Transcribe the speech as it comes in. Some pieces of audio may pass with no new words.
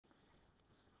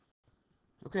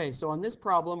Okay, so on this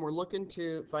problem, we're looking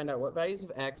to find out what values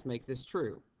of x make this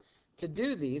true. To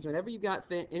do these, whenever you've got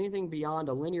anything beyond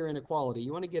a linear inequality,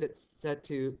 you want to get it set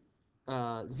to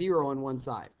 0 on one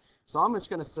side. So I'm just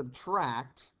going to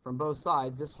subtract from both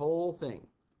sides this whole thing.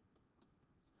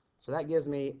 So that gives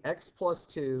me x plus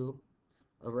 2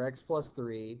 over x plus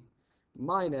 3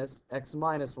 minus x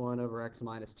minus 1 over x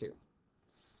minus 2.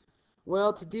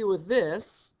 Well, to deal with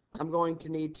this, I'm going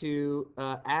to need to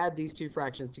add these two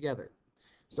fractions together.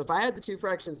 So if I add the two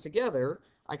fractions together,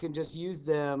 I can just use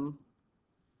them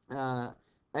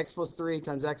x plus 3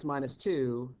 times x minus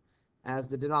 2 as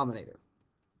the denominator.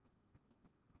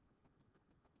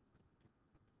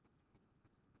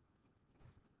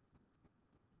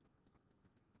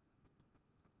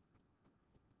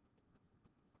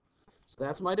 So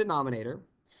that's my denominator.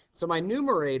 So my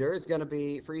numerator is going to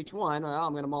be, for each one,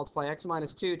 I'm going to multiply x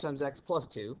minus 2 times x plus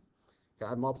 2.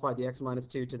 Okay, I've multiplied the x minus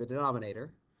 2 to the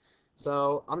denominator.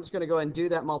 So I'm just going to go ahead and do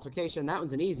that multiplication. That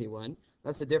one's an easy one.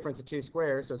 That's the difference of 2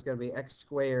 squares, so it's going to be x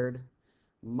squared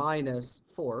minus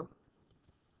 4.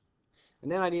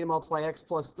 And then I need to multiply x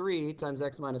plus 3 times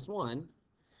x minus 1,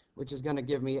 which is going to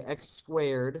give me x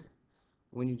squared.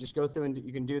 When you just go through and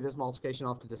you can do this multiplication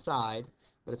off to the side,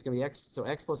 but it's going to be x, so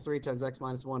x plus 3 times x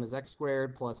minus 1 is x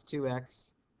squared plus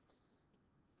 2x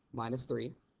minus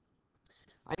 3.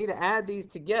 I need to add these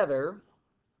together.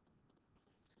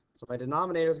 So my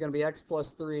denominator is going to be x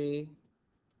plus 3,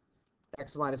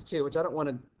 x minus 2, which I don't want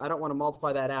to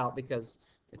multiply that out because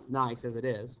it's nice as it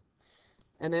is.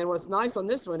 And then what's nice on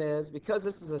this one is, because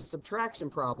this is a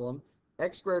subtraction problem,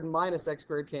 x squared and minus x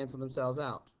squared cancel themselves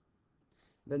out.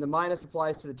 Then the minus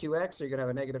applies to the 2x, so you're going to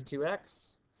have a negative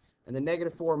 2x. And the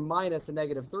negative 4 minus a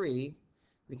negative 3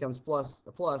 becomes plus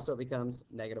a plus, so it becomes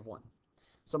negative 1.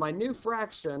 So my new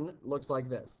fraction looks like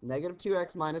this: negative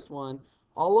 2x minus 1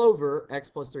 all over x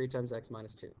plus 3 times x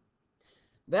minus 2.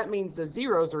 That means the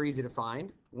zeros are easy to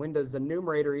find. When does the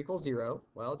numerator equal 0?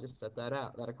 Well, just set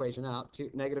that equation out.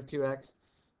 Negative 2x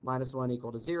minus 1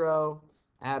 equal to 0.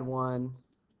 Add 1.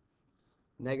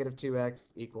 Negative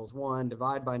 2x equals 1.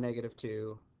 Divide by negative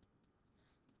 2.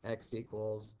 X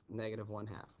equals negative 1/2.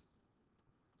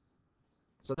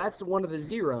 So that's one of the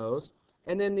zeros.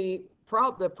 And then the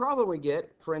problem we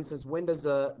get, for instance, when does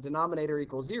the denominator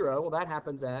equal 0? Well, that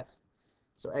happens at,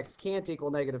 so x can't equal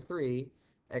negative 3.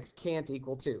 X can't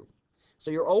equal 2.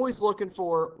 So you're always looking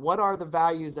for what are the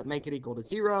values that make it equal to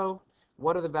 0,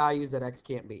 what are the values that x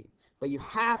can't be. But you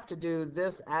have to do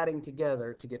this adding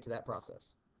together to get to that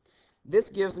process.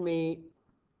 This gives me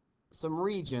some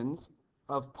regions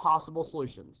of possible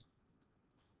solutions.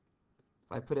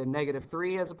 If I put in negative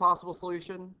 3 as a possible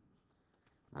solution,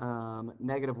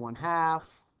 negative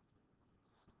 1/2,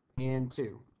 and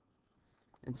 2.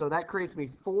 And so that creates me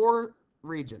 4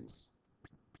 regions.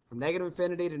 From negative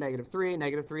infinity to negative 3,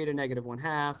 negative 3 to negative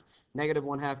 1/2, negative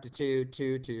 1/2 to 2,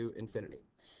 2 to infinity.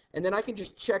 And then I can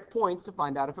just check points to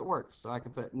find out if it works. So I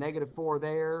can put negative 4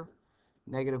 there,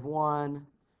 negative 1,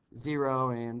 0,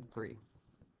 and 3.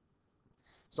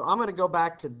 So I'm going to go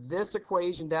back to this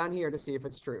equation down here to see if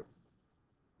it's true.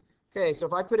 Okay, so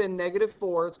if I put in negative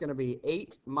 4, it's going to be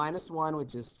 8 minus 1,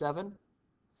 which is 7.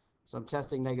 So I'm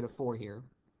testing negative 4 here.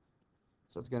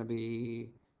 So it's going to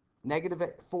be negative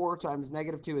 4 times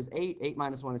negative 2 is 8. 8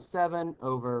 minus 1 is 7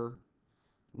 over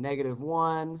negative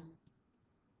 1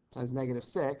 times negative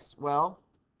 6. Well,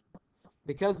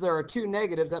 because there are 2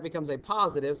 negatives, that becomes a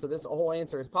positive. So this whole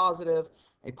answer is positive.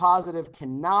 A positive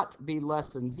cannot be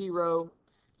less than 0.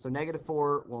 So negative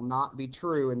 4 will not be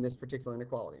true in this particular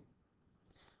inequality.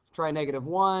 Try negative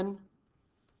 1.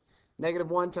 Negative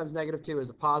 1 times negative 2 is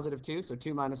a positive 2. So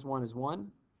 2 minus 1 is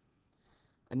 1.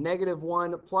 A negative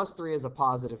 1 plus 3 is a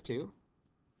positive 2.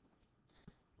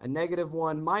 A negative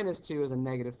 1 minus 2 is a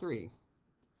negative 3.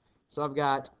 So I've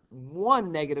got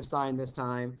one negative sign this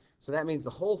time. So that means the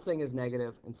whole thing is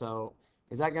negative. And so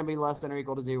is that going to be less than or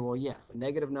equal to 0? Well, yes. A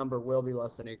negative number will be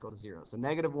less than or equal to 0. So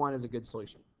negative 1 is a good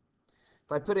solution.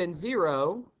 If I put in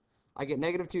 0, I get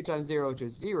negative 2 times 0, which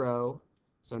is 0.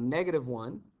 So negative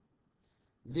 1.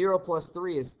 0 plus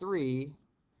 3 is 3.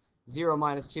 0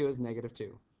 minus 2 is negative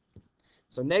 2.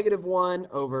 So negative 1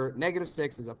 over negative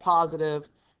 6 is a positive.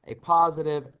 A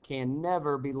positive can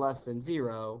never be less than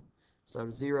 0.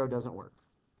 So 0 doesn't work.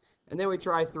 And then we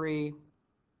try 3.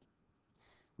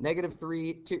 Negative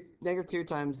 2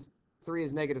 times 3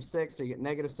 is negative 6. So you get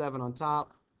negative 7 on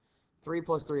top. 3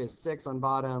 plus 3 is 6 on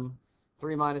bottom.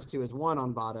 3 minus 2 is 1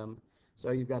 on bottom.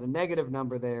 So you've got a negative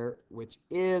number there, which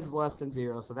is less than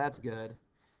 0. So that's good.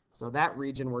 So that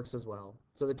region works as well.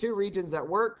 So the 2 regions that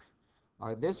work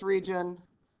are this region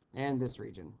and this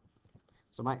region.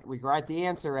 So we write the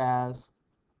answer as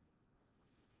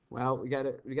Well, we got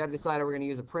to decide if we're going to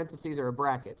use a parentheses or a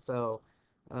bracket. So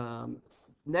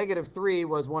negative 3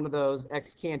 was one of those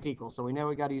x can't equal. So we know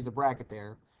we got to use a bracket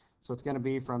there. So it's going to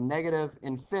be from negative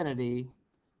infinity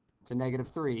to negative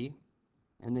 3,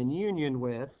 and then union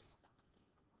with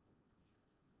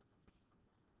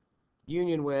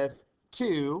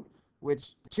 2,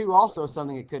 which 2 also is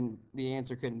something the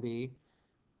answer couldn't be.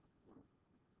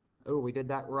 Oh, we did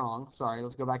that wrong. Sorry,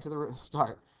 let's go back to the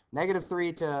start. Negative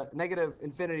 3 to negative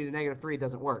infinity to negative 3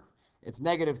 doesn't work. It's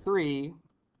negative 3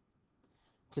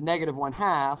 to negative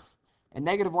 1/2, and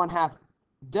negative 1/2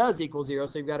 does equal 0,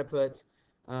 so you've got to put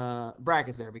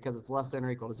brackets there because it's less than or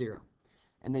equal to 0.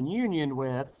 And then union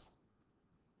with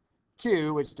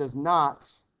 2, which does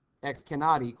not, x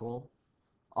cannot equal,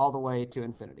 all the way to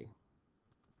infinity.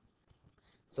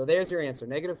 So there's your answer,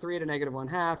 negative 3 to negative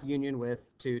 1/2, union with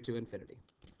 2 to infinity.